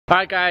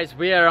Alright guys,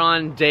 we are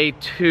on day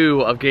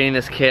 2 of getting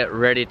this kit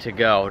ready to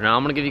go. Now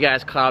I'm gonna give you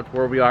guys a call out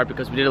where we are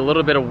because we did a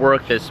little bit of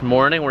work this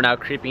morning. We're now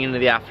creeping into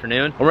the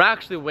afternoon. We're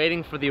actually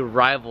waiting for the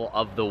arrival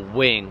of the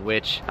wing,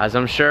 which, as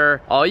I'm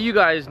sure all you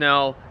guys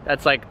know,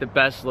 that's like the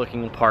best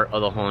looking part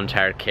of the whole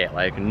entire kit,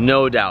 like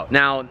no doubt.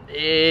 Now,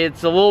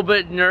 it's a little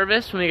bit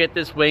nervous when we get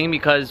this wing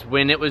because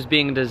when it was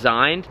being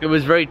designed, it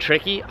was very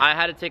tricky. I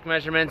had to take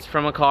measurements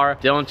from a car,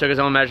 Dylan took his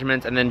own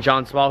measurements, and then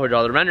John Small, who did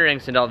all the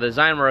renderings and all the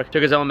design work,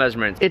 took his own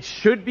measurements. It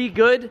should be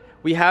good.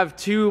 We have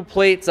 2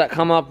 plates that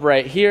come up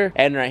right here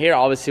and right here,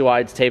 obviously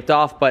why it's taped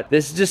off, but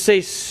this is just a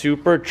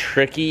super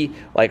tricky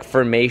like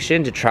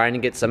formation to try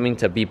and get something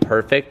to be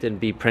perfect and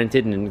be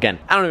printed. And again,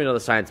 I don't even know the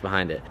science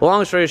behind it. The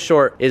long story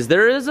short is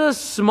there is a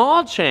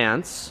small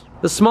chance,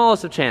 the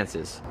smallest of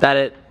chances, that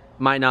it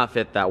might not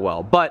fit that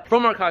well. But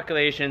from our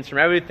calculations, from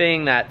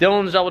everything that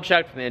Dylan's double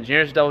checked, from the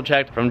engineers double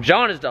checked, from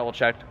John is double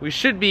checked, we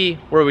should be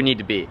where we need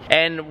to be.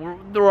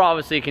 And we're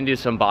obviously can do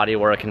some body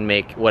work and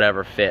make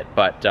whatever fit.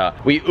 But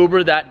we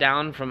Ubered that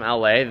down from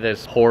LA.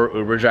 This poor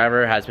Uber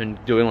driver has been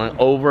doing like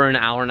over an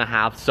hour and a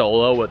half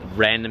solo with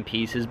random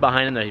pieces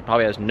behind him that he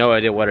probably has no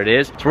idea what it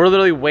is. So we're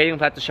literally waiting for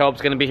that to show up.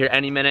 It's gonna be here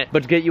any minute.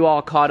 But to get you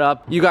all caught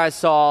up, you guys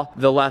saw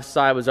the left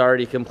side was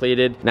already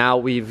completed. Now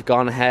we've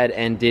gone ahead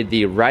and did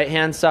the right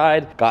hand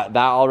side, got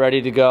that all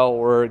ready to go.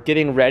 We're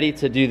getting ready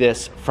to do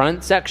this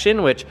front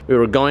section, which we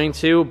were going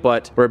to,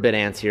 but we're a bit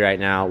antsy right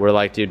now. We're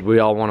like, dude, we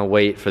all want to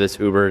wait for this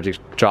Uber to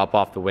drop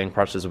off the wing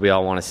parts as we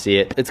all want to see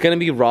it. It's going to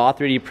be raw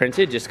 3D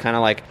printed, just kind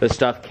of like the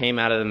stuff came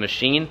out of the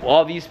machine.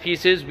 All these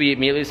pieces, we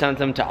immediately sent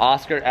them to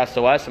Oscar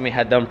SOS and we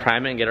had them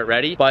prime it and get it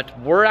ready, but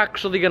we're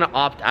actually going to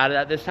opt out of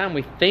that this time.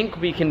 We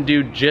think we can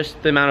do just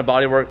the amount of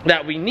body work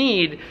that we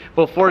need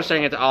before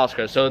sending it to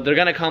Oscar. So they're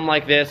going to come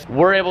like this.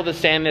 We're able to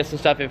sand this and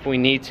stuff if we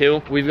need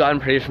to. We've gotten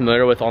pretty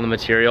familiar with all the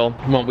material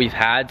from what we've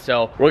had,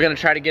 so we're gonna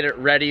try to get it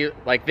ready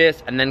like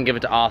this and then give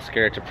it to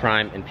Oscar to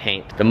prime and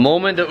paint. The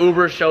moment the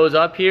Uber shows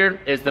up here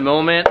is the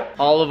moment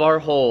all of our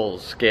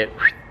holes get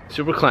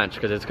super clenched,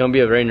 because it's gonna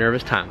be a very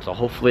nervous time, so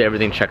hopefully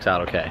everything checks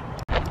out okay.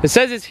 It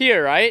says it's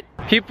here, right?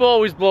 People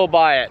always blow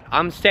by it.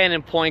 I'm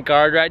standing point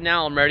guard right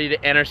now. I'm ready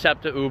to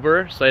intercept the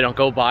Uber so they don't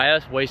go by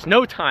us. Waste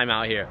no time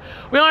out here.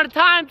 We're on a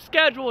time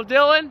schedule,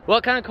 Dylan.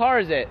 What kind of car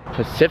is it?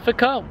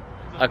 Pacifica?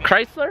 A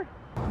Chrysler?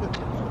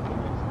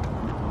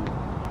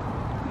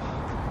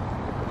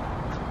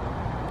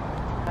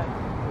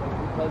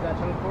 That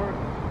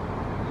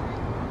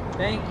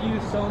thank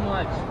you so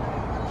much.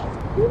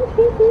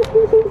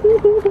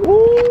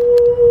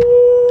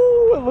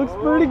 Ooh, it looks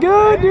pretty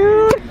good,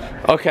 dude.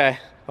 Okay,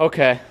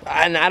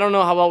 and I don't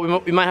know how well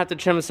we might have to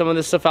trim some of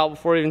this stuff out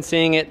before even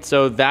seeing it.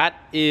 So that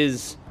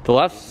is the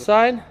left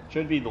side?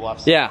 Should be the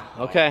left side. Yeah,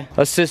 okay.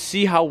 Let's just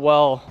see how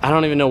well. I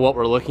don't even know what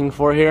we're looking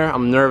for here.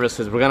 I'm nervous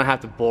because we're gonna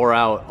have to bore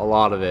out a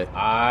lot of it.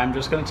 I'm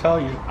just gonna tell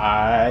you,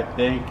 I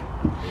think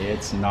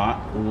it's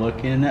not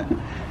looking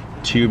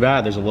too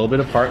bad. There's a little bit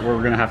of part where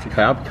we're gonna have to cut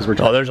out because we're.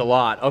 Oh, there's a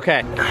lot.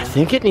 Okay, I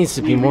think it needs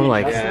to be more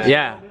like,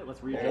 yeah.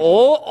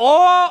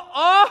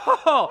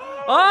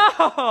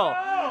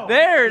 Oh,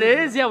 there it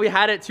is. Yeah, we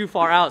had it too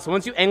far out. So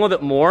once you angled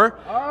it more,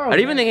 I don't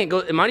even think it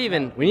goes. It might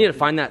even. We need to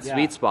find that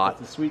sweet spot.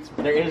 The sweet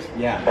spot. There is.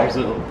 Yeah. There's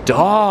a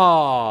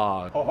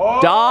dog.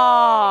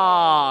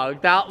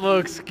 Dog. That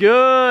looks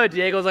good.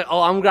 Diego's like,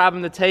 oh, I'm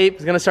grabbing the tape.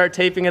 He's gonna start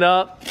taping it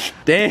up.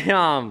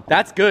 Damn,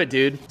 that's good,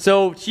 dude.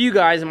 So to you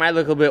guys, it might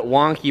look a bit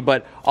wonky,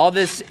 but all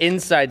this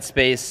inside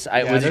space,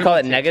 would you call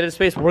it negative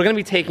space? We're gonna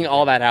be taking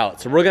all that out.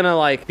 So we're gonna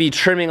like be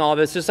trimming all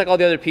this, just like all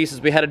the other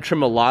pieces. We had to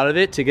trim a lot of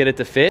it to get it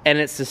to fit, and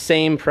it's the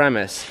same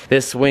premise.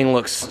 This wing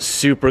looks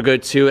super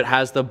good too. It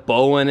has the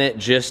bow in it,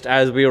 just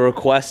as we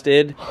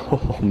requested.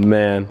 Oh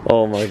man,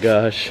 oh my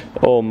gosh,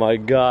 oh my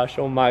gosh,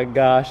 oh my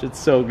gosh, it's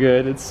so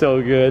good, it's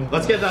so good.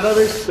 Let's get that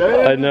other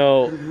side. I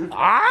know.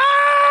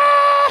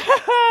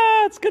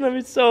 It's gonna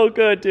be so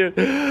good, dude.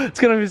 It's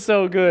gonna be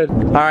so good.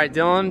 All right,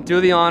 Dylan,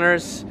 do the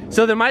honors.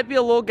 So there might be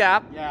a little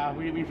gap. Yeah,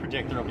 we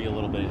predict there'll be a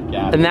little bit of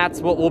gap. And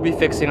that's what we'll be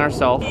fixing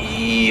ourselves.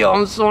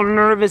 I'm so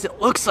nervous. It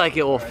looks like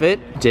it will fit.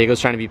 Diego's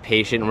trying to be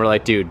patient, and we're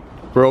like, dude,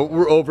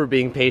 we're over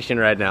being patient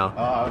right now.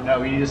 Oh, no,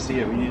 we need to see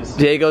it. We need to see it.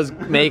 Diego's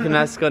making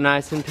us go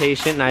nice and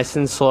patient, nice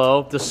and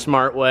slow, the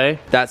smart way.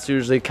 That's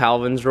usually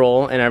Calvin's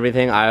role and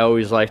everything. I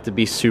always like to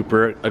be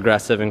super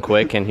aggressive and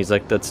quick, and he's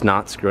like, let's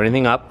not screw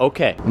anything up.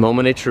 Okay,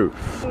 moment of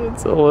truth.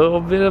 It's a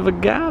little bit of a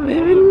gap,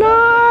 maybe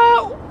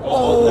not.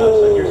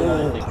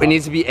 Oh, it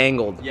needs to be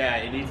angled. Yeah,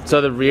 it needs to.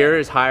 So the rear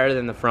is higher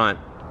than the front.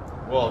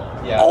 Well,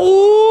 yeah.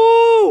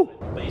 Oh!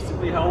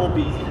 Basically how we'll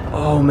be.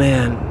 Oh,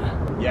 man.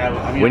 Yeah,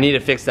 I mean, we need to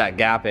fix that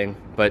gapping,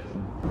 but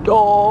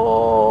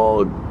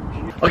dog.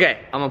 Okay,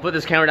 I'm gonna put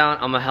this camera down,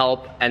 I'm gonna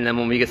help, and then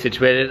when we get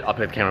situated, I'll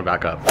pick the camera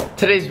back up.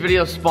 Today's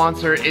video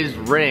sponsor is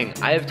Ring.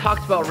 I have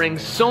talked about Ring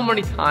so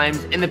many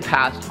times in the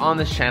past on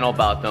this channel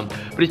about them,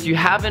 but if you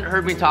haven't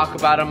heard me talk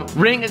about them,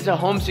 Ring is a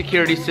home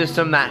security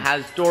system that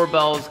has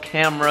doorbells,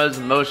 cameras,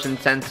 motion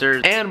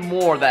sensors, and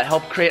more that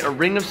help create a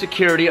ring of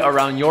security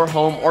around your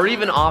home or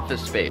even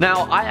office space.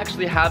 Now, I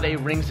actually have a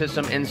Ring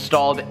system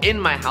installed in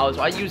my house.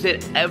 I use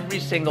it every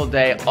single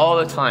day, all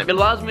the time. It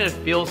allows me to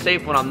feel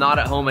safe when I'm not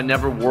at home and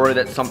never worry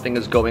that something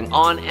is going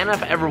on, and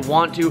if I ever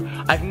want to,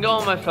 I can go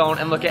on my phone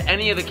and look at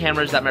any of the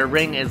cameras that my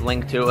Ring is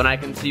linked to, and I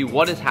can see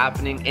what is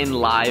happening in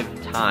live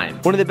time.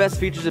 One of the best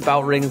features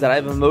about Ring is that I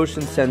have a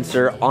motion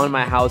sensor on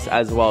my house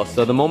as well,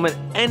 so the moment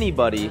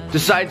anybody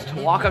decides to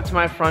walk up to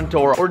my front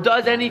door or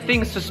does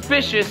anything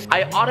suspicious,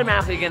 I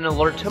automatically get an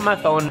alert to my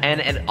phone, and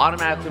it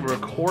automatically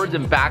records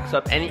and backs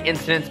up any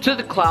incidents to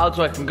the cloud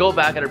so I can go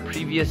back at a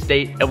previous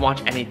date and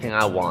watch anything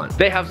I want.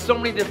 They have so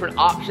many different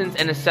options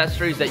and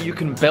accessories that you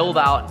can build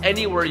out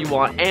anywhere you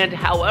want and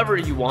however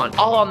you want,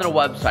 all on their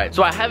website.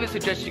 So I highly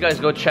suggest you guys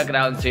go check it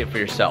out and see it for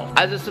yourself.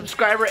 As a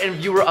subscriber and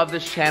viewer of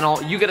this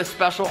channel, you get a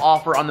special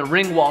offer on the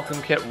Ring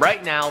welcome kit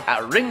right now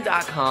at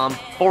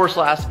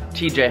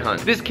ring.com/TJHunt.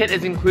 This kit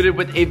is included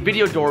with a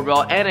video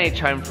doorbell and a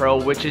Chime Pro,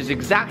 which is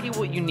exactly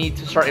what you need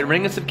to start a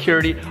ring of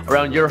security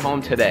around your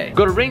home today.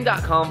 Go to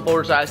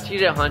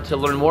ring.com/TJHunt to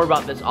learn more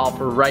about this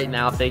offer right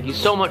now. Thank you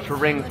so much for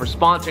Ring for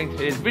sponsoring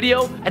today's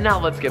video, and now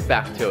let's get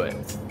back to it.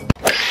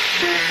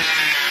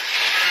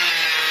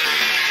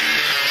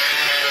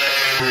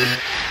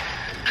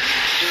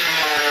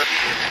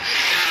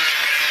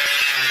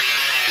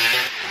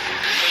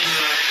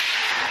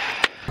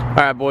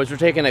 Alright boys, we're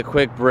taking a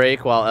quick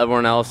break while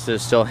everyone else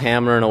is still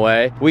hammering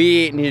away.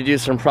 We need to do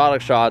some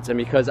product shots, and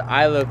because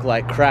I look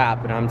like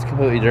crap and I'm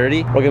completely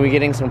dirty, we're gonna be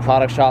getting some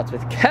product shots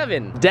with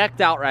Kevin decked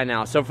out right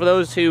now. So for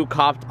those who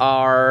copped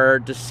our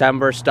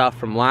December stuff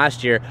from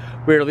last year,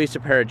 we released a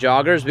pair of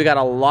joggers. We got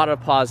a lot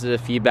of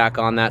positive feedback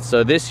on that.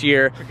 So this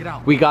year,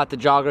 we got the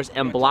joggers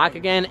in black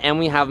again, and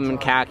we have them in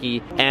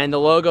khaki. And the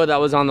logo that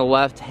was on the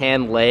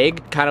left-hand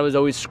leg kind of was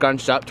always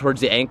scrunched up towards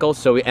the ankle,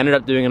 so we ended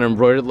up doing an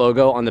embroidered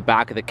logo on the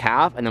back of the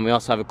calf, and then we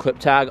also have a clip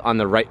tag on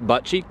the right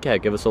butt cheek. Okay,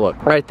 give us a look.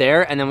 Right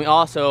there, and then we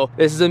also,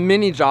 this is a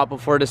mini drop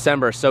before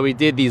December, so we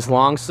did these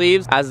long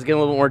sleeves. As it's getting a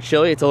little bit more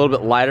chilly, it's a little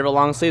bit lighter of a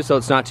long sleeve, so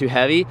it's not too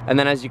heavy. And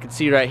then as you can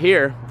see right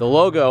here, the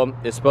logo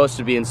is supposed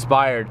to be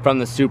inspired from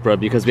the Supra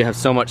because we have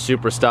so much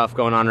Supra stuff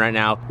going on right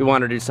now. We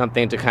wanted to do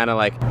something to kind of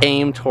like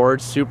aim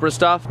towards Supra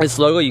stuff. This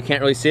logo, you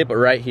can't really see it, but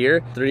right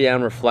here,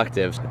 3M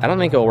reflective. I don't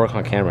think it will work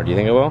on camera. Do you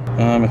think it will?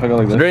 If I go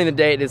like this. So during the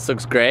day, this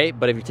looks great,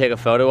 but if you take a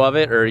photo of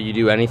it or you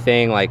do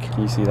anything like...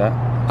 Can you see that?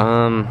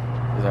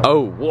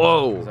 Oh,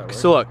 whoa.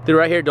 So look, through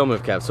right here, don't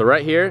move, Kev. So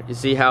right here, you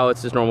see how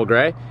it's just normal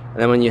gray? And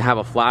then when you have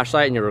a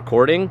flashlight and you're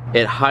recording,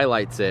 it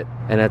highlights it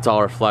and it's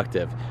all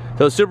reflective.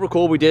 So it's super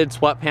cool. We did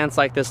sweatpants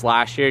like this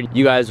last year.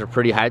 You guys are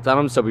pretty hyped on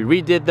them, so we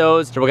redid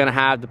those. So we're gonna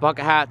have the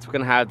bucket hats, we're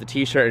gonna have the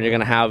t-shirt, and you're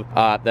gonna have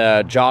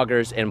the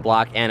joggers in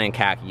black and in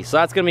khaki. So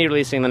that's gonna be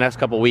releasing in the next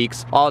couple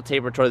weeks, all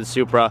tapered toward the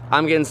Supra.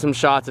 I'm getting some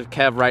shots of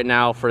Kev right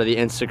now for the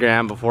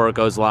Instagram before it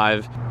goes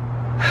live.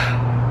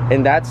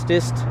 And that's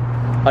just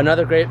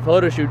another great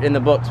photo shoot in the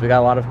books. We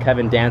got a lot of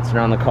Kevin dancing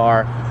around the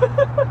car.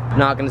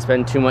 Not gonna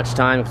spend too much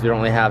time because we don't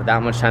really have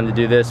that much time to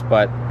do this,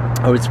 but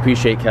I always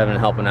appreciate Kevin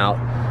helping out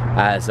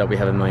as we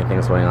have a million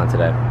things going on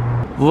today.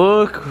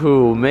 Look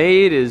who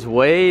made his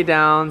way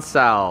down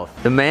south.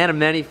 The man of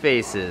many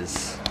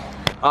faces.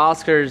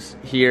 Oscar's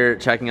here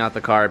checking out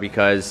the car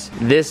because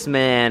this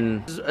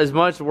man, as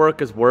much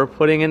work as we're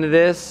putting into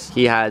this,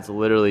 he has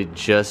literally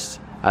just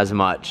as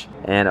much,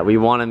 and we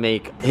want to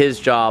make his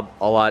job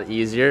a lot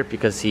easier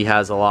because he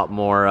has a lot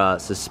more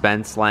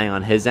suspense lying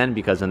on his end,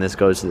 because when this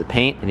goes to the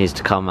paint, it needs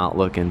to come out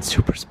looking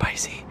super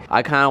spicy.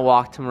 I kind of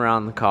walked him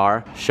around the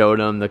car,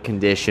 showed him the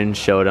condition,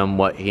 showed him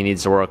what he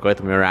needs to work with,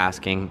 and we were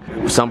asking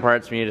some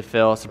parts we need to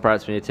fill, some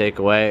parts we need to take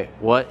away.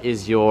 What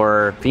is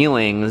your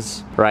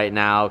feelings right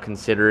now,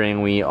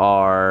 considering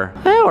we're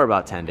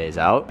about 10 days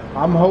out?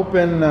 I'm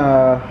hoping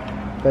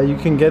that you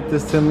can get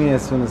this to me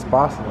as soon as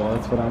possible.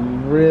 That's what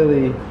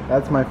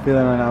that's my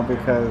feeling right now,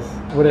 because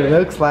what it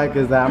looks like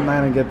is that I'm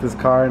not gonna get this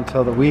car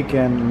until the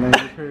weekend, and then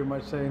you're pretty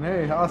much saying,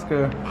 hey,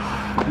 Oscar,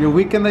 your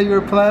weekend that you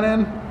were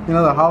planning, you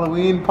know, the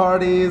Halloween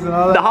parties and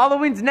all that. The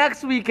Halloween's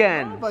next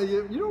weekend. No, but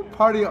you don't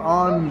party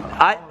on...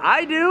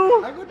 I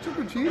do. I go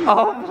trick-or-treating.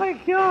 Oh my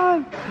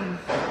God.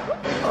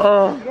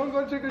 Oh. You don't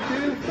go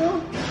trick-or-treating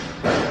still?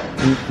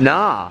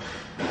 Nah.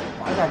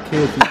 I got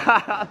kids.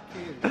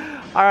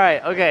 All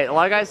right, okay,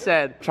 like I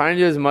said, trying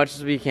to do as much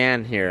as we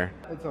can here.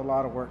 It's a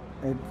lot of work.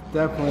 It's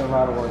definitely a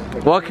lot of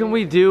work. What can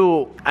we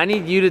do? I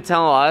need you to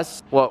tell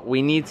us what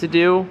we need to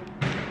do.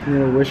 You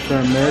know, wish for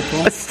a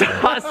miracle?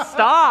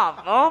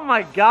 Stop! Oh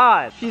my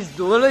God. He's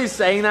literally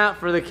saying that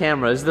for the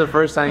camera. This is the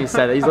first time he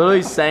said it. He's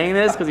literally saying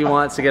this because he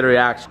wants to get a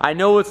reaction. I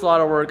know it's a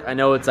lot of work. I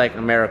know it's like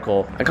a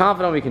miracle. I'm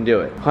confident we can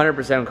do it.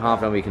 100%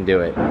 confident we can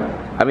do it.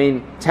 I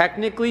mean,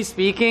 technically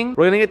speaking,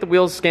 we're gonna get the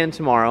wheels scanned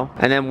tomorrow.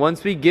 And then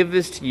once we give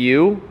this to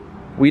you,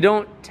 we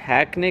don't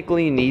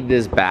technically need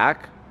this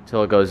back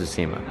till it goes to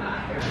SEMA.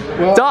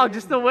 Well, Dog,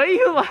 just the way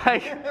you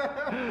like.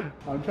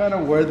 I'm trying to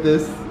word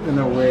this in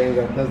a way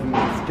that doesn't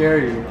scare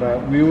you, but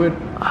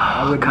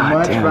I would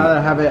much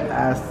rather have it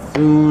as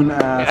soon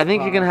as I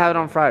think you can have it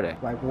on Friday.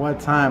 Like what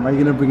time? Are you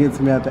gonna bring it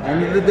to me at the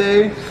end of the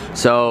day?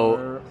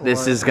 So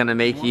this is gonna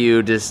make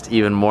you just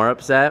even more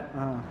upset.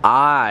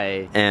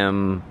 I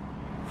am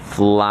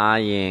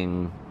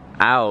flying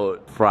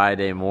out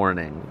Friday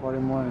morning.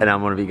 And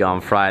I'm gonna be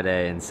gone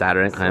Friday and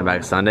Saturday and coming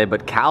back Sunday,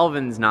 but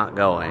Calvin's not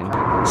going.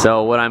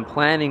 So what I'm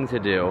planning to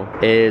do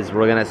is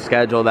we're gonna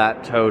schedule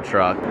that tow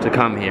truck to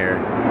come here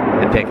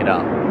and pick it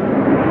up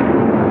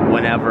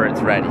whenever it's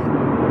ready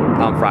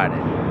on Friday.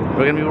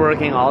 We're gonna be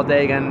working all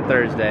day again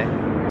Thursday.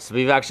 So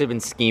we've actually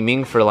been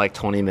scheming for like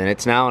 20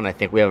 minutes now, and I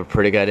think we have a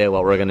pretty good idea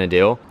what we're gonna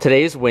do.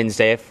 Today's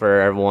Wednesday for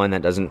everyone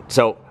that doesn't,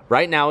 so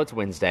right now it's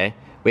Wednesday.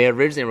 We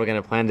originally were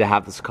gonna plan to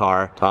have this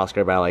car to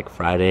Oscar by like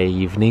Friday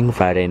evening,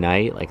 Friday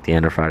night, like the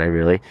end of Friday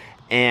really.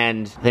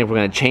 And I think we're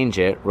gonna change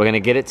it. We're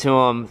gonna get it to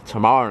him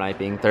tomorrow night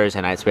being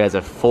Thursday night, so he has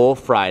a full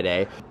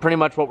Friday. Pretty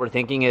much what we're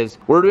thinking is,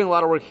 we're doing a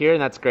lot of work here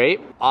and that's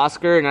great.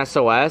 Oscar and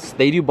SOS,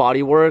 they do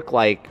body work,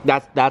 like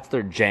that's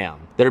their jam.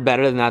 They're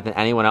better than that than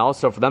anyone else.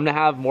 So for them to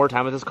have more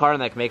time with this car and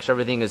like make sure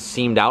everything is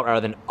seamed out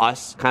rather than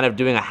us kind of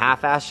doing a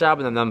half-ass job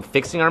and then them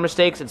fixing our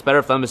mistakes, it's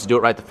better for them to do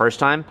it right the first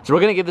time. So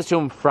we're gonna give this to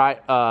him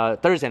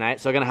Thursday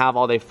night. So we're gonna have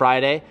all day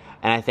Friday.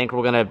 And I think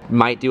we're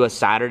might do a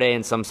Saturday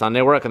and some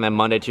Sunday work, and then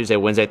Monday, Tuesday,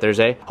 Wednesday,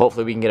 Thursday.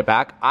 Hopefully we can get it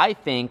back. I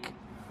think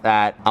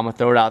that, I'm gonna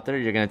throw it out there,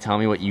 you're gonna tell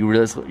me what you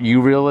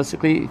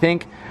realistically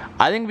think.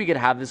 I think we could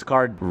have this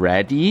car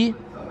ready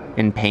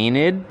and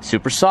painted,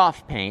 super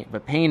soft paint,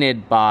 but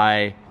painted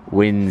by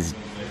Wednesday.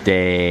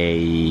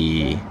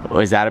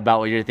 Is that about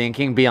what you're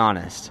thinking? Be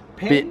honest.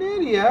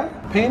 Painted, yeah.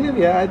 Painted,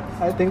 yeah.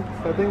 I think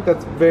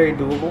that's very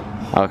doable.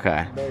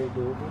 Okay. Very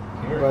doable.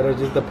 But it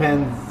just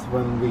depends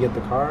when we get the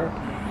car.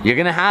 You're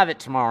gonna have it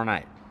tomorrow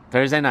night,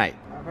 Thursday night.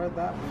 I've heard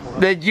that before.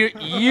 That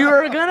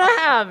you're gonna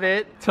have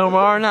it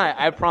tomorrow night,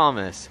 I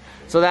promise.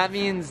 So that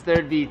means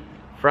there'd be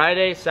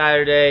Friday,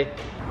 Saturday,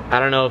 I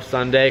don't know if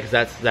Sunday, because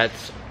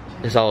that's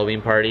his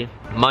Halloween party.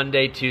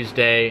 Monday,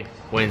 Tuesday,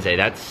 Wednesday,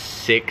 that's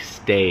 6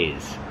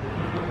 days.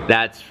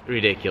 That's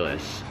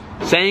ridiculous.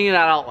 Saying it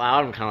out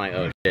loud, I'm kind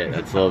of like, oh shit,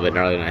 that's a little bit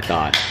gnarlier than I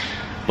thought.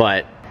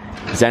 But,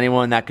 is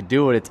anyone that could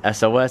do it, it's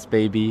SOS,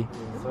 baby.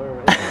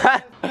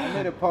 I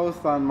made a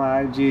post on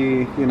my IG,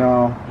 you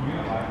know,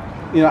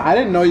 I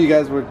didn't know you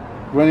guys were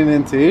running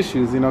into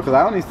issues, because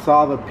I only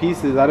saw the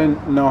pieces. I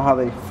didn't know how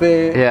they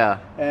fit. Yeah.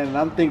 And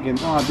I'm thinking,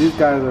 oh, these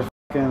guys are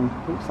fucking,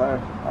 oops, sorry.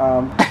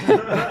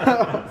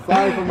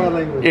 Sorry for my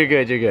language. You're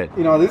good, you're good.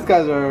 These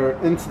guys are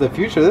into the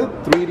future. They're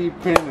 3D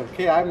printing a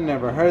kit. I've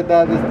never heard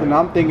that. And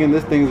I'm thinking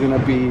this thing's gonna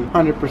be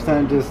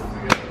 100% just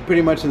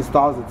pretty much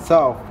installs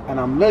itself. And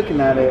I'm looking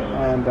at it,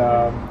 and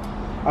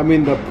I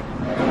mean, the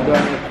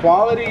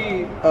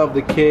quality of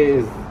the kit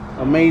is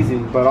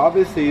amazing, but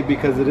obviously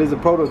because it is a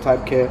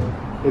prototype kit,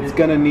 it's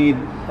gonna need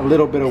a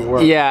little bit of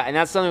work. Yeah, and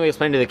that's something we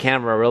explained to the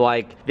camera. We're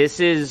like, this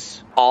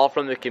is all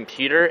from the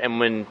computer, and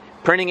when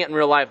printing it in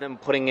real life, then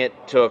putting it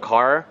to a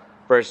car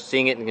versus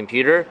seeing it in the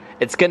computer,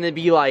 it's gonna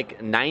be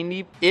like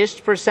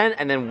 90-ish%,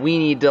 and then we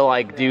need to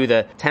like do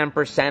the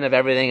 10% of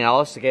everything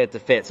else to get it to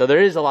fit. So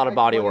there is a lot of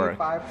body work.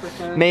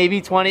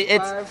 Maybe 20.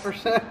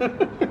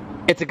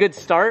 It's a good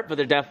start, but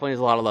there definitely is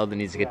a lot of love that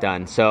needs to get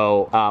done.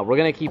 So we're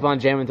gonna keep on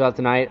jamming throughout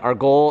the night. Our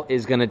goal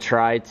is gonna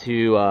try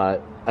to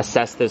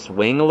assess this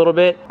wing a little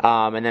bit,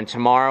 and then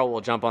tomorrow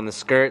we'll jump on the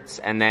skirts,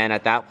 and then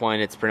at that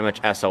point it's pretty much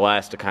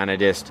SOS to kind of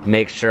just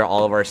make sure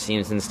all of our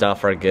seams and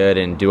stuff are good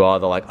and do all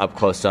the like up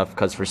close stuff,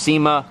 because for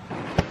SEMA,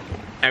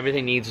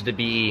 everything needs to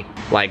be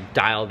like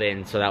dialed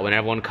in so that when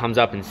everyone comes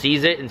up and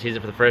sees it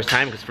for the first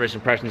time, because first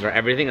impressions are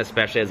everything,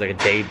 especially as like a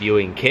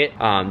debuting kit,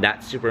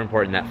 that's super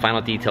important. That final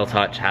detail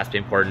touch has to be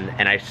important.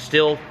 And I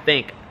still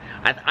think,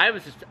 I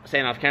was just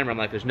saying off camera, I'm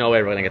like, there's no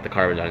way we're gonna get the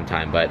carbon done in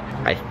time, but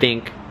I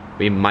think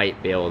we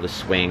might be able to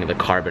swing the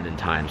carbon in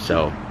time.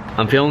 So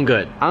I'm feeling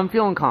good. I'm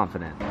feeling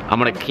confident. I'm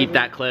gonna keep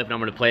that clip and I'm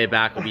gonna play it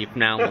back a week from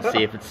now and we'll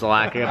see if it's still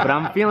accurate, but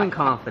I'm feeling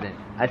confident.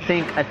 I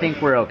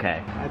think we're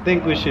okay. I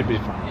think we should be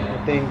fine.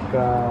 I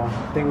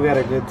think we got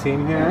a good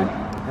team here,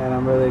 and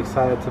I'm really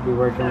excited to be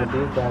working with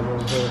these guys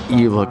over here.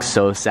 You look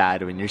so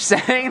sad when you're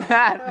saying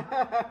that.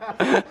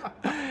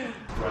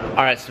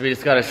 All right, so we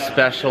just got a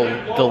special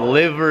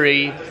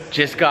delivery,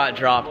 just got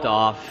dropped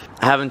off.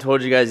 I haven't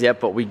told you guys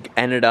yet, but we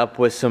ended up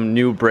with some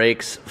new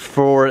brakes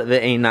for the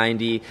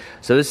A90.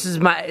 So this is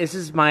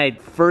my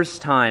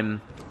first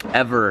time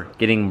ever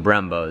getting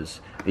Brembos.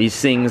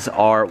 These things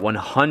are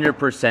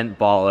 100%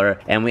 baller,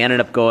 and we ended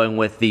up going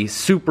with the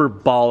super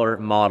baller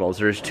models.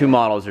 There's two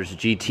models. There's the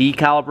GT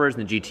calipers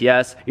and the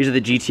GTS. These are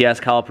the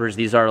GTS calipers.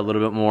 These are a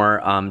little bit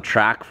more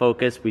track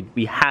focused.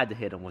 We had to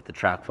hit them with the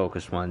track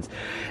focused ones.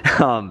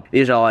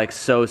 These are like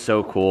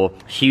so cool.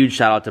 Huge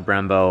shout out to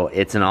Brembo.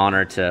 It's an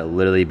honor to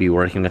literally be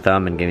working with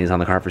them and getting these on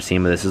the car for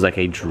SEMA. This is like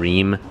a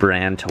dream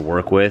brand to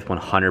work with,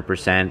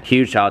 100%.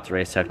 Huge shout out to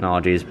Race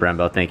Technologies,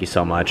 Brembo. Thank you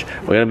so much.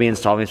 We're gonna be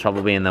installing these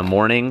probably in the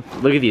morning.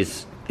 Look at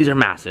these. These are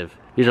massive.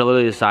 These are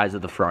literally the size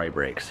of the Ferrari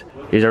brakes.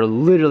 These are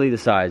literally the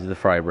size of the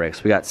Ferrari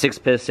brakes. We got 6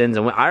 pistons,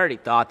 and I already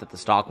thought that the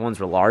stock ones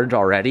were large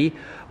already,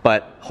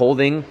 but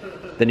holding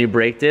the new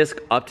brake disc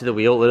up to the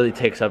wheel literally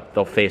takes up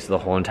the face of the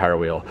whole entire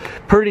wheel.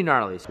 Pretty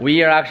gnarly.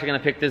 We are actually gonna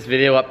pick this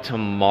video up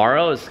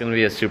tomorrow. It's gonna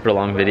be a super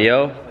long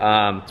video.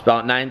 It's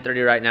about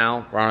 9:30 right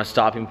now. We're on a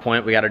stopping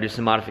point. We gotta do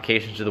some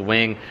modifications to the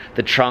wing.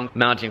 The trunk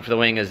mounting for the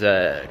wing is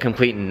a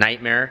complete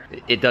nightmare.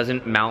 It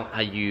doesn't mount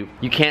how you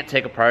can't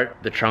take apart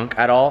the trunk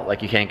at all.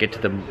 Like you can't get to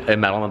the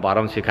metal on the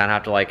bottom, so you kind of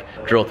have to like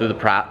drill through the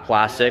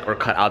plastic or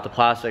cut out the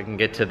plastic and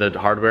get to the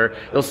hardware.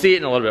 You'll see it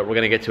in a little bit. We're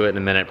gonna get to it in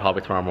a minute,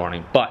 probably tomorrow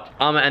morning. But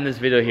I'm gonna end this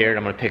video here and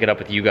I'm gonna pick it up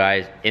with you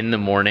guys in the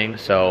morning.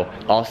 So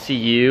I'll see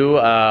you,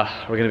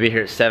 we're gonna be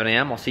here at 7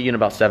 a.m. I'll see you in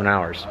about 7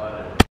 hours.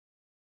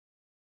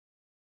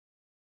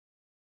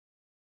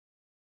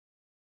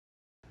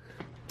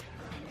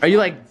 Are you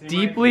like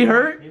deeply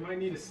hurt? You might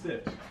need a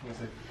stitch.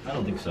 I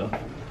don't think so.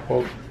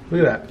 Well,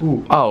 look at that.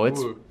 Ooh. Oh,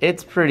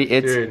 it's pretty,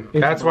 Dude,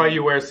 that's why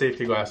you wear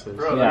safety glasses.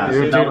 Bro, yeah.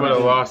 This dude would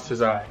have lost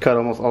his eye. Cut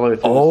almost all the way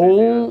through.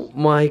 Oh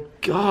my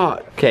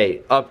god.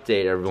 Okay,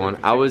 update everyone.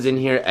 I was in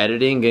here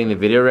editing, getting the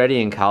video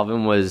ready, and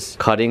Calvin was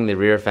cutting the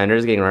rear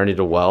fenders, getting ready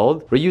to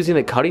weld. We're using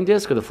the cutting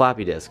disc or the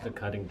flappy disc? The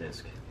cutting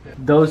disc.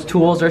 Those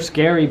tools are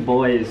scary,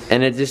 boys.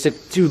 And it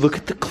just, dude, look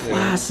at the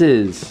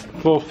glasses.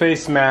 Full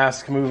face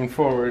mask moving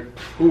forward.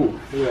 Ooh,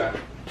 look at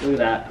that. Look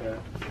at that.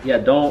 Yeah,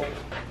 don't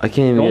I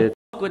can't even get it.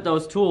 fuck with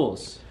those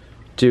tools.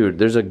 Dude,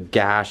 there's a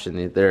gash in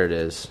the, there it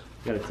is.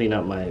 Gotta clean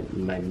up my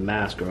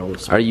mask or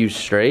else. Are you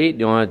straight?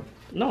 Do you want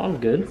to? No, I'm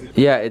good.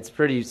 Yeah, it's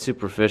pretty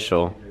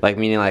superficial. Like,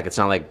 meaning like it's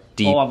not like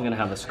deep. Oh, I'm gonna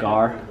have a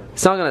scar.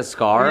 It's not gonna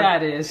scar. Yeah,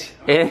 it is.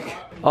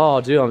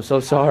 Oh, dude, I'm so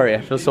sorry. I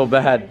feel so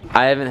bad.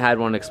 I haven't had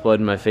one explode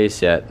in my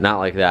face yet. Not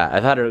like that.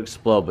 I've had it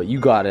explode, but you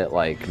got it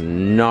like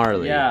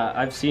gnarly. Yeah,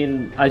 I've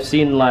seen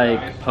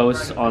like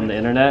posts on the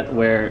internet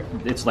where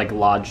it's like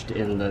lodged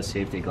in the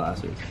safety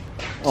glasses.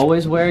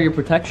 Always wear your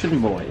protection,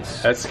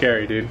 boys. That's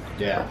scary, dude.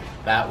 Yeah,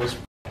 that was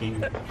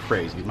fucking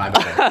crazy. My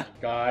bad.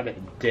 God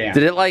damn.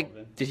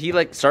 Did he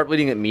like start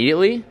bleeding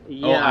immediately?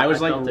 Yeah, Oh, I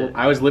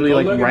was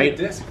literally like right.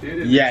 Disc,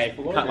 dude. Yeah,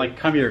 like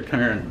come here,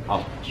 and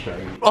I'll show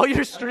you. Oh,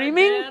 you're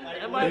streaming?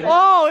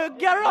 Oh,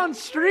 get her on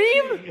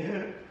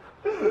stream?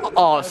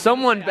 Oh,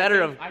 someone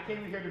better have. I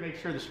came here to make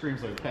sure the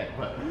stream's okay,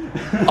 but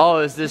Oh,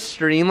 is this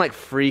stream like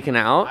freaking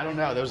out? I don't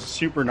know. That was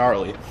super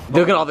gnarly.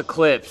 Look at all the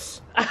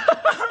clips.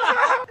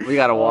 We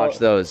gotta watch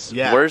those.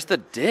 Yeah. Where's the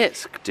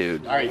disc,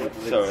 dude? All right,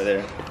 it's over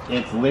there.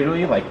 It's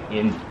literally like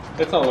in.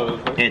 It's all over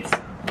the place.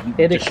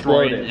 It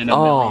Destroyed exploded. in a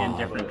million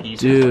different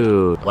pieces.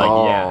 Dude. Like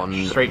oh,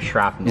 yeah, straight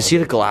shrapnel. You see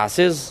the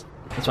glasses?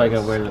 That's why I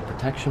gotta wear the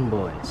protection,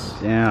 boys.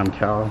 Damn,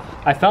 Cal.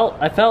 I felt.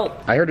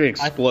 I heard an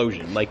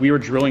explosion. Like we were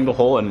drilling the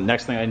hole, and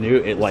next thing I knew,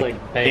 it like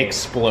bang.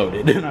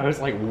 exploded. And I was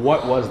like,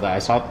 "What was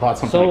that?" Thought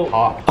something like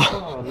popped.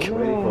 Oh,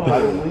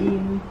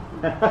 no.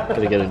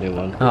 Gotta get a new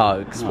one. Oh,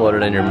 it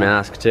exploded in your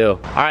mask too.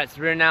 All right,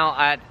 so we're now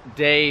at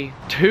day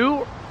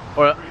 2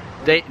 or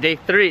day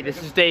 3.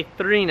 This is day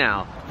 3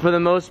 now. For the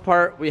most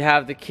part, we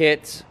have the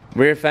kit.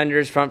 Rear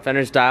fenders, front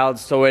fenders dialed,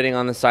 still waiting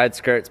on the side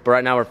skirts, but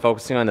right now we're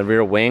focusing on the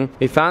rear wing.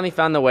 We finally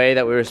found the way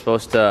that we were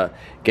supposed to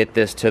get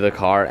this to the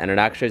car, and it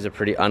actually is a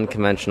pretty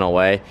unconventional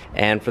way,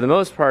 and for the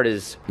most part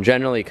is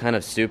generally kind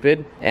of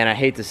stupid, and I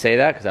hate to say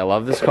that because I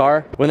love this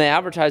car. When they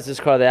advertised this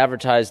car, they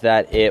advertised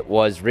that it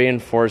was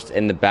reinforced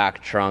in the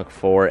back trunk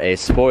for a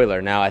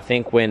spoiler. Now, I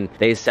think when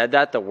they said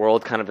that, the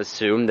world kind of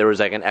assumed there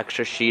was like an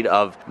extra sheet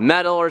of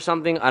metal or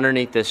something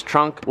underneath this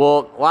trunk.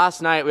 Well,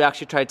 last night we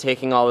actually tried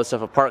taking all this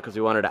stuff apart because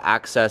we wanted to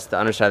access the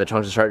underside of the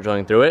trunk to start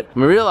drilling through it.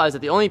 And we realized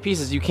that the only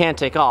pieces you can't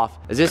take off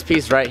is this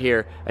piece right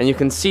here, and you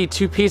can see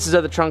 2 pieces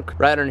of the trunk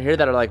right under here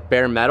that are like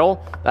bare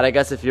metal, that I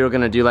guess if you were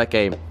gonna do like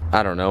a,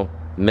 I don't know,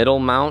 middle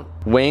mount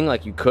wing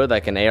like you could,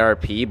 like an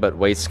ARP but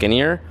way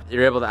skinnier,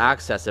 you're able to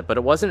access it, but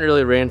it wasn't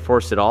really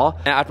reinforced at all.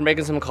 And after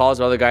making some calls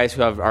with other guys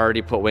who have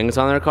already put wings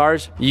on their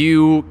cars,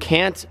 you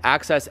can't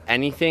access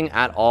anything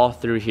at all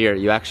through here.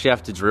 You actually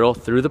have to drill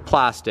through the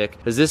plastic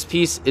because this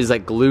piece is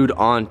like glued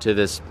onto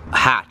this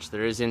hatch.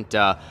 There isn't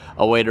a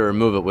way to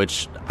remove it,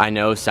 which I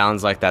know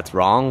sounds like that's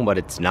wrong, but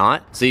it's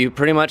not. So you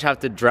pretty much have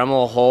to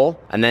Dremel a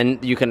hole, and then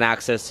you can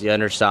access the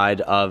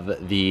underside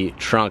of the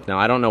trunk. Now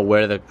I don't know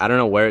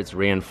where it's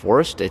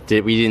reinforced. We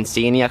didn't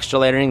see any extra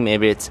layering.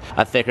 Maybe it's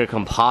a thicker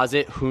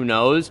composite, who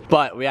knows,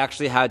 but we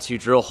actually had to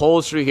drill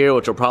holes through here,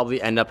 which will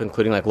probably end up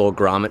including like little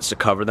grommets to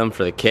cover them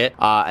for the kit,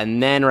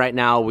 and then right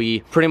now we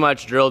pretty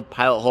much drilled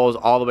pilot holes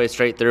all the way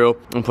straight through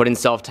and put in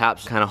self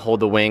taps to kind of hold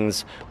the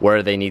wings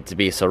where they need to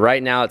be. So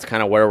right now it's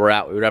kind of where we're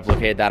at. We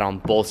replicated that on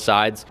both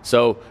sides,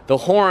 so the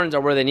horns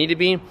are where they need to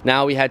be.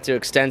 Now we had to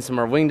extend some of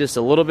our wing just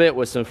a little bit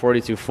with some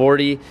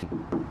 4240.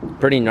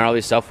 Pretty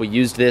gnarly stuff. We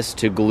used this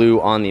to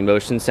glue on the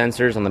motion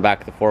sensors on the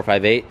back of the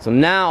 458. So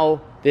now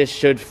this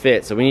should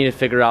fit. So we need to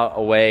figure out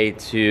a way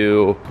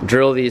to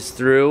drill these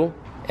through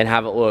and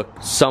have it look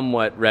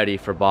somewhat ready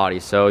for body.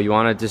 So you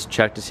want to just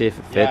check to see if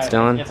it fits,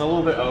 Dylan? It's a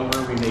little bit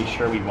over. We made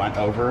sure we went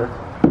over.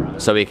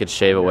 so we could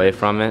shave away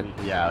from it.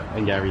 Yeah,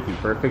 and get everything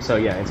perfect. So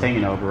yeah, it's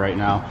hanging over right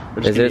now.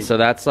 Is it? So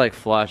that's like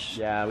flush.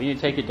 Yeah, we need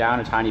to take it down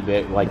a tiny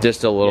bit, like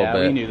just a little bit.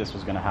 Yeah, we knew this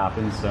was gonna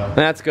happen, so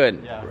that's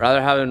good.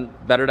 Yeah.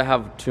 Better to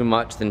have too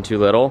much than too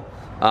little.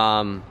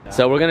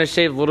 So we're gonna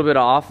shave a little bit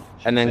off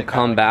and then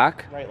come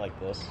back. Right like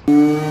this.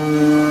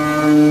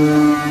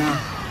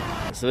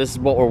 So this is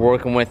what we're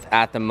working with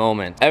at the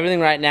moment.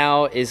 Everything right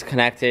now is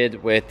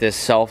connected with this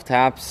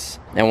self-taps.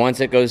 And once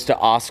it goes to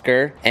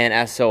Oscar and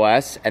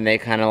SOS, and they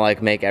kind of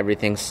like make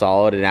everything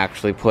solid and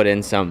actually put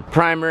in some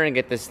primer and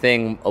get this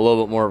thing a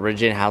little bit more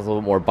rigid, has a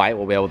little bit more bite,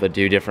 we'll be able to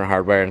do different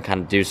hardware and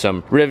kind of do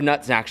some riv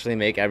nuts and actually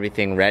make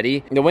everything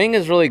ready. The wing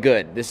is really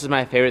good. This is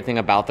my favorite thing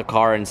about the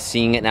car, and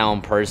seeing it now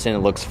in person, it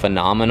looks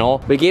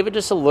phenomenal. We gave it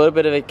just a little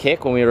bit of a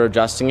kick when we were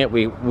adjusting it.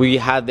 We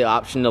had the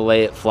option to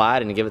lay it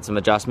flat and give it some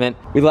adjustment.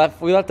 We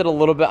left it a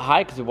little bit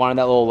high because we wanted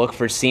that little look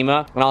for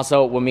SEMA. And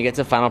also when we get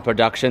to final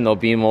production, there'll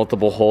be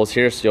multiple holes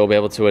here, so you'll be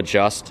able to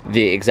adjust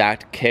the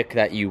exact kick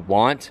that you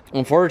want.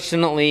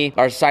 Unfortunately,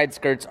 our side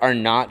skirts are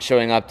not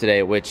showing up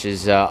today, which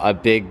is a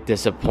big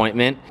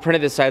disappointment.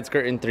 Printed the side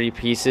skirt in 3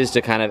 pieces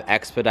to kind of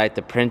expedite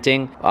the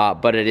printing,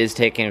 but it is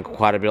taking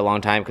quite a bit of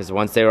long time because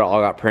once they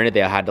all got printed,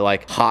 they had to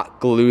like hot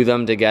glue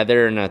them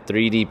together in a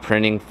 3D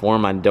printing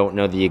form. I don't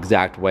know the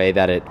exact way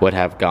that it would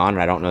have gone.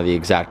 I don't know the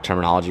exact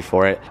terminology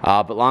for it.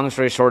 But long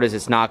story short is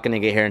it's not going to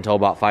get here until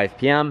about 5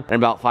 p.m. And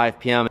about 5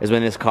 p.m. is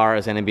when this car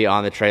is going to be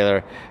on the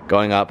trailer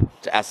going up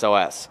to SOS.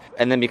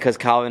 And then because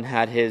Calvin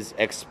had his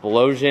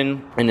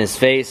explosion in his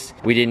face,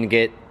 we didn't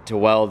get to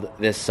weld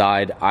this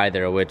side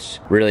either, which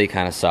really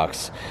kind of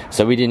sucks.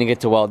 So we didn't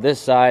get to weld this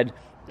side,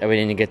 and we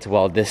didn't get to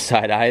weld this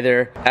side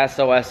either.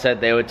 SOS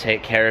said they would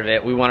take care of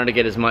it. We wanted to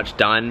get as much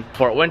done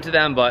before it went to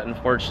them, but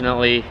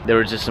unfortunately, there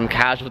were just some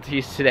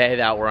casualties today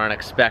that were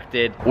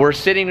unexpected. We're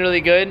sitting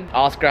really good.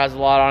 Oscar has a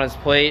lot on his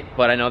plate,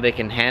 but I know they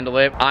can handle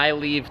it. I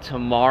leave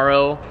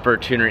tomorrow for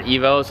Tuner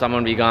Evo, so I'm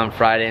gonna be gone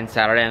Friday and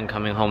Saturday. I'm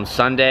coming home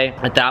Sunday.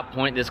 At that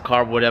point, this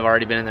car would have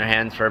already been in their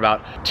hands for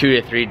about 2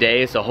 to 3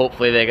 days, so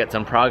hopefully they get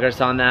some progress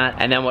on that.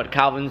 And then what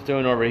Calvin's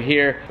doing over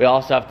here, we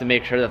also have to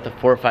make sure that the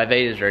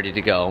 458 is ready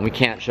to go. And we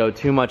can't show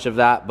too much of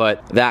that,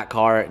 but that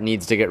car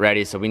needs to get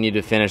ready, so we need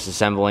to finish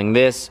assembling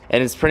this,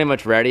 and it's pretty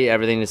much ready.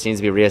 Everything just needs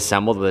to be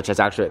reassembled, which is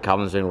actually what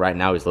Calvin's doing right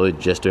now. He's literally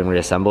just doing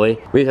reassembly.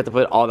 We have to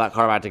put all that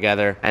car back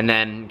together and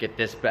then get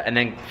this and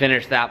then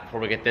finish that before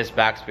we get this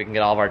back so we can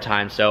get all of our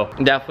time. So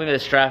definitely the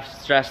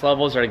stress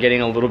levels are getting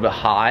a little bit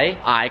high.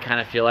 I kind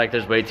of feel like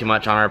there's way too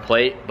much on our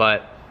plate,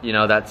 but you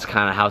know, that's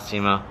kind of how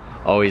SEMA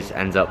always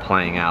ends up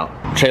playing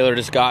out. Trailer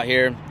just got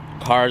here,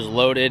 car's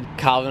loaded.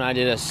 Calvin and I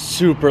did a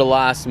super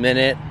last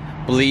minute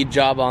bleed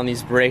job on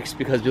these brakes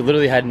because we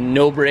literally had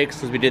no brakes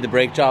because we did the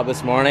brake job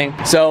this morning.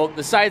 So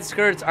the side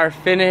skirts are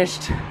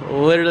finished.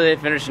 Literally they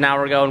finished an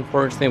hour ago.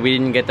 Unfortunately, we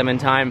didn't get them in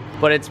time,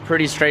 but it's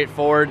pretty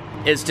straightforward.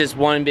 It's just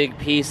one big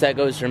piece that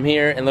goes from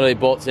here and literally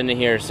bolts into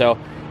here. So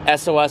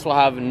SOS will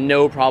have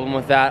no problem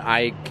with that.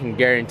 I can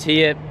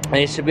guarantee it.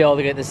 They should be able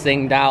to get this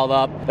thing dialed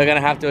up. They're gonna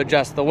have to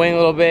adjust the wing a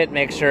little bit,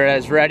 make sure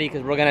it's ready,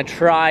 because we're gonna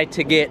try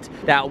to get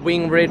that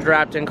wing bridge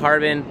wrapped in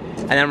carbon,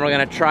 and then we're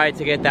gonna try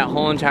to get that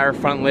whole entire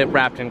front lip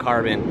wrapped in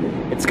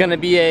carbon. It's gonna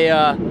be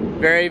a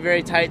very,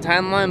 very tight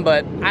timeline,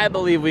 but I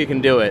believe we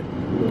can do it.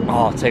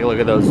 Oh, take a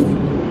look at those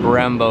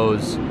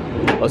Brembos.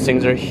 Those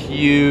things are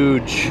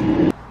huge.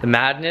 The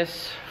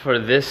madness for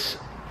this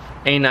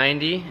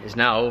A90 is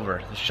now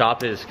over. The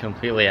shop is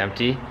completely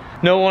empty.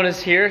 No one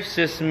is here, it's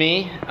just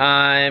me.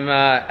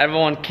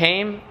 Everyone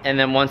came, and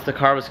then once the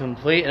car was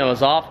complete and it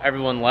was off,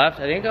 everyone left.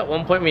 I think at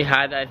one point we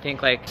had, I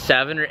think like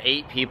 7 or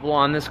 8 people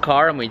on this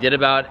car, and we did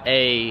about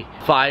a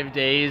 5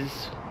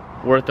 days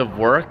worth of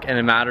work in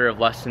a matter of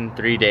less than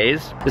 3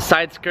 days. The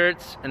side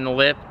skirts and the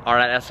lip are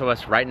at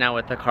SOS right now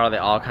with the car. They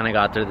all kind of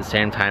got there at the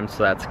same time,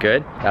 so that's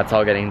good. That's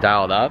all getting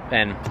dialed up,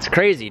 and it's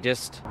crazy.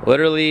 Just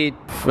literally in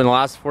the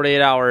last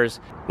 48 hours,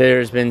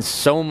 there's been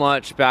so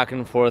much back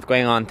and forth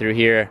going on through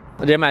here.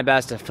 I did my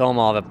best to film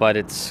all of it, but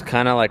it's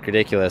kind of like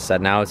ridiculous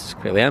that now it's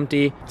completely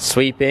empty,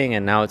 sweeping,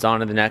 and now it's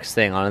on to the next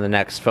thing, on to the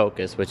next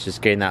focus, which is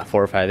getting that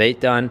 458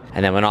 done.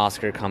 And then when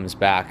Oscar comes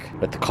back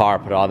with the car,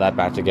 put all that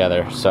back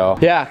together. So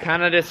yeah,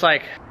 kind of just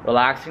like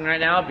relaxing right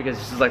now because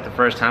this is like the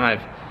first time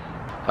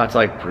I've got to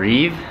like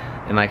breathe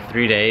in like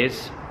 3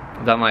 days.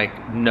 I've done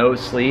like no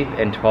sleep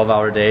in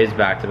 12-hour days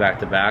back to back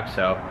to back,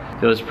 so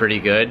feels pretty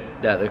good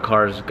that the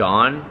car's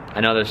gone. I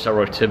know there's still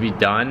work to be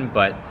done,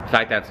 but the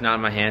fact that it's not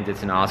in my hands,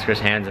 it's in Oscar's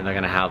hands, and they're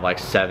gonna have like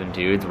 7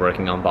 dudes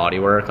working on body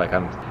work. Like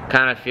I'm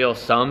kind of feel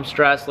some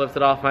stress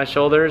lifted off my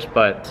shoulders,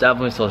 but it's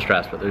definitely still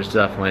stress, but there's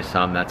definitely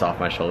some that's off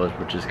my shoulders,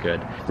 which is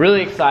good.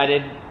 Really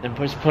excited and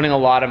just putting a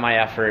lot of my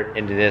effort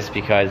into this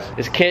because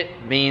this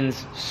kit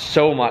means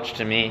so much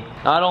to me.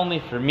 Not only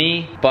for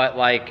me, but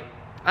like,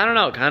 I don't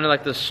know, kind of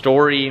like the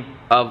story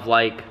of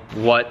like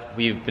what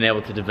we've been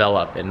able to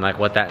develop and like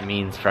what that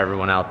means for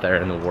everyone out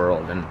there in the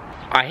world. And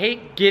I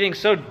hate getting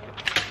so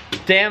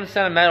damn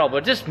sentimental, but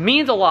it just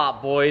means a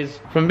lot, boys.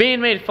 From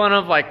being made fun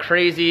of like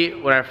crazy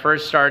when I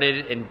first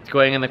started and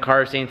going in the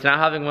car scene to now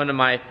having one of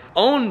my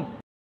own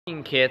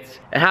kits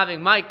and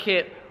having my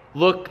kit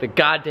look the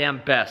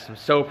goddamn best. I'm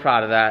so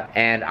proud of that,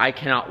 and I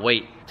cannot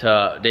wait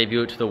to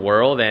debut it to the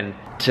world. And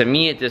to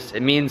me,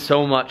 it means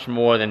so much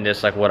more than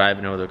just like what I've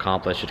been able to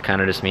accomplish. It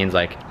kind of just means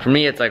like, for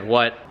me, it's like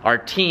what our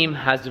team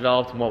has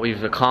developed and what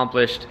we've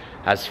accomplished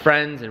as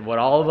friends, and what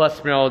all of us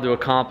have been able to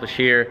accomplish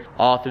here,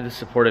 all through the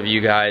support of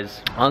you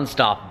guys.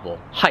 Unstoppable,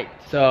 hyped.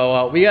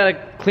 So we gotta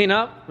clean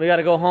up, we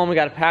gotta go home, we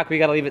gotta pack, we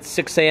gotta leave at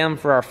 6 a.m.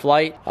 for our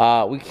flight.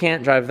 We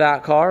can't drive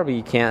that car,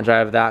 we can't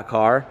drive that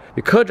car.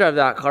 We could drive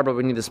that car, but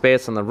we need the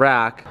space on the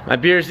rack. My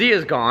BRZ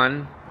is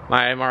gone.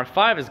 My Mark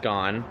V is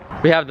gone.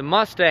 We have the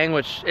Mustang,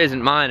 which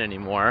isn't mine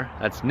anymore.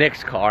 That's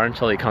Nick's car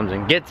until he comes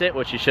and gets it,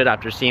 which he should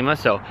after SEMA.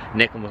 So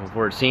Nick, I'm looking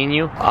forward to seeing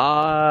you.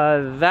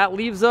 That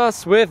leaves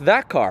us with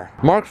that car.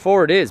 Mark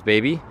IV it is,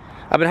 baby.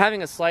 I've been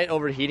having a slight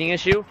overheating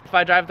issue. If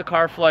I drive the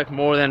car for like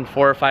more than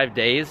 4 or 5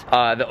 days,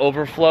 the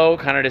overflow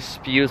kind of just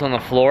spews on the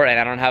floor, and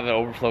I don't have an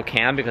overflow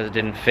can because it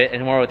didn't fit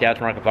anymore with the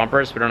aftermarket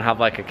bumpers. We don't have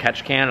like a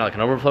catch can or like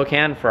an overflow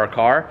can for our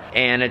car.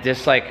 And it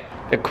just like,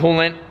 the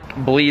coolant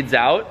bleeds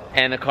out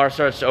and the car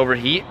starts to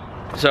overheat.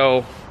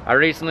 So I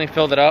recently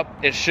filled it up.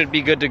 It should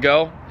be good to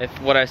go, if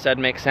what I said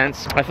makes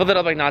sense. I filled it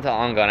up like not that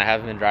long ago and I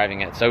haven't been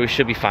driving it, so we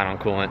should be fine on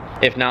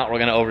coolant. If not, we're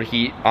gonna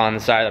overheat on the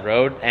side of the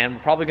road and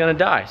we're probably gonna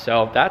die,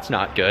 so that's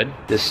not good.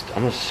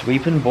 I'm a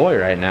sweeping boy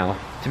right now.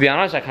 To be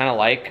honest, I kind of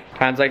like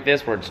times like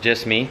this where it's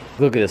just me.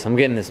 Look at this, I'm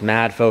getting this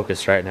mad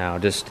focus right now.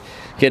 Just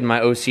getting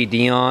my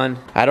OCD on.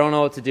 I don't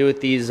know what to do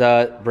with these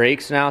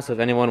brakes now, so if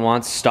anyone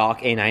wants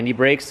stock A90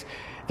 brakes,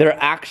 they're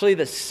actually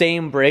the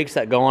same brakes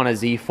that go on a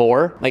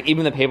Z4. Like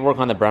even the paperwork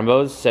on the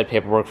Brembos said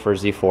paperwork for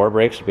Z4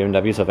 brakes for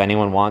BMW. So if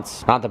anyone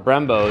wants, not the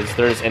Brembos,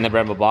 there's in the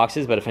Brembo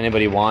boxes, but if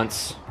anybody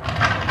wants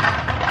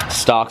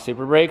stock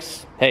Supra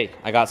brakes, hey,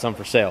 I got some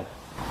for sale.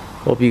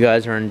 Hope you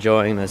guys are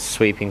enjoying this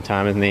sweeping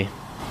time with me.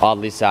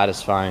 Oddly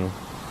satisfying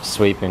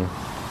sweeping.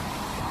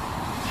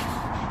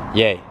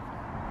 Yay.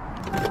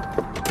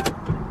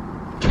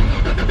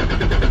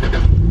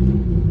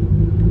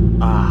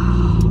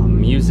 Ah,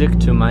 music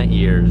to my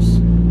ears.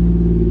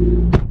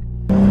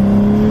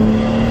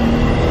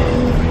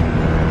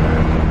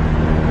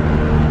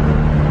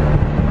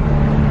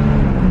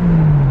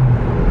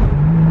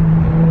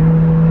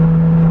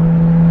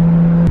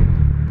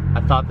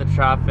 Thought the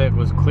traffic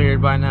was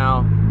cleared by now,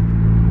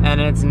 and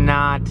it's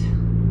not.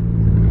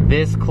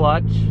 This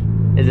clutch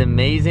is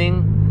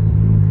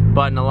amazing,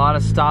 but in a lot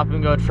of stop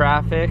and go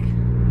traffic,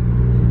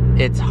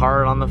 it's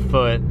hard on the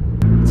foot.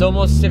 It's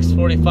almost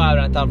 6:45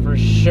 and I thought for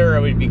sure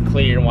we'd be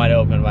clear and wide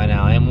open by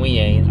now, and we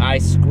ain't. I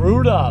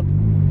screwed up.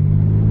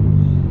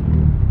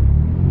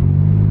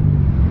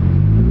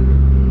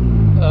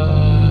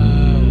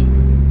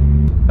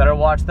 Better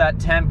watch that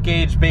temp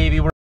gauge, baby.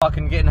 We're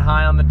fucking getting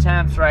high on the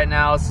temps right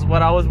now. This is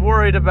what I was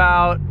worried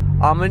about.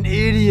 I'm an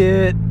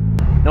idiot.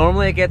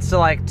 Normally it gets to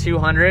like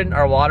 200,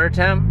 our water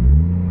temp,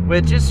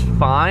 which is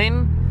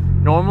fine.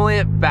 Normally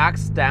it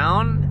backs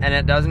down and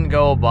it doesn't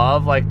go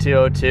above like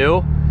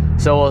 202.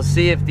 So we'll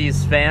see if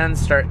these fans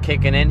start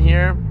kicking in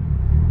here.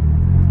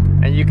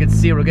 And you can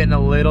see we're getting a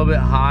little bit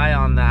high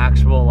on the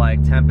actual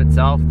like temp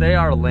itself. They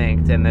are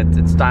linked and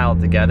it's styled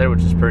together,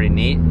 which is pretty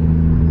neat.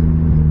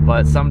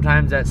 But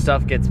sometimes that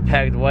stuff gets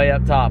pegged way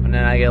up top and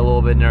then I get a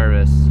little bit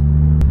nervous.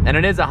 And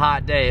it is a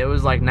hot day. It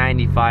was like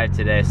 95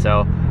 today,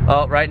 so.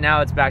 Oh, right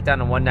now it's back down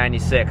to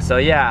 196. So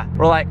yeah,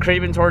 we're like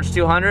creeping towards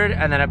 200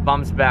 and then it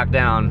bumps back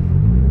down.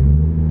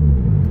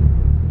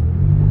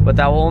 But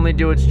that will only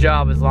do its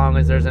job as long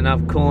as there's enough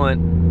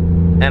coolant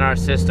in our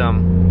system.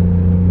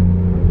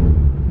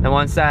 And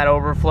once that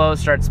overflow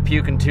starts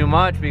puking too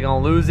much, we're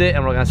gonna lose it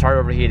and we're gonna start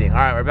overheating. All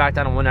right, we're back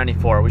down to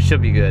 194. We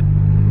should be good.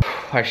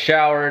 I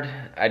showered.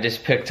 I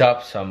just picked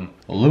up some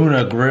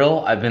Luna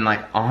Grill. I've been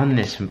like on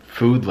this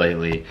food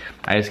lately.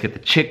 I just get the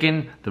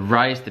chicken, the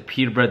rice, the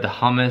pita bread, the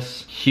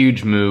hummus.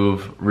 Huge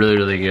move, really,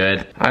 really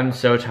good. I'm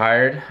so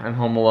tired, I'm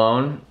home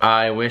alone.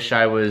 I wish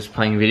I was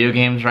playing video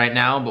games right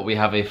now, but we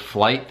have a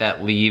flight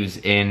that leaves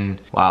in,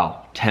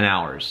 wow, 10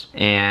 hours.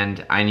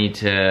 And I need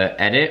to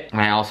edit.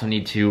 And I also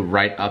need to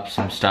write up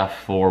some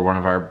stuff for one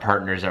of our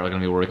partners that we're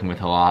gonna be working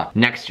with a lot.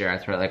 Next year, I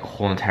have to write like a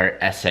whole entire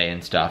essay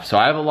and stuff. So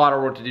I have a lot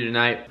of work to do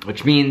tonight,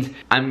 which means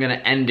I'm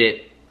gonna end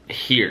it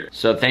here.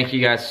 So thank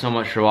you guys so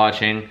much for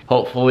watching.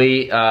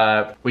 Hopefully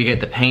we get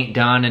the paint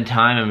done in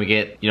time and we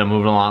get, you know,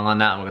 moving along on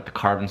that and we get the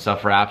carbon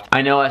stuff wrapped.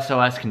 I know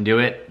SOS can do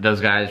it.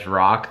 Those guys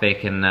rock. They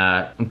can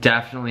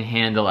definitely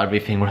handle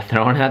everything we're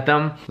throwing at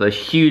them. So a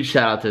huge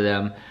shout out to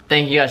them.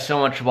 Thank you guys so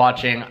much for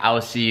watching. I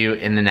will see you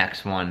in the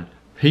next one.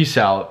 Peace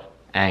out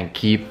and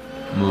keep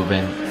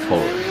moving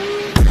forward.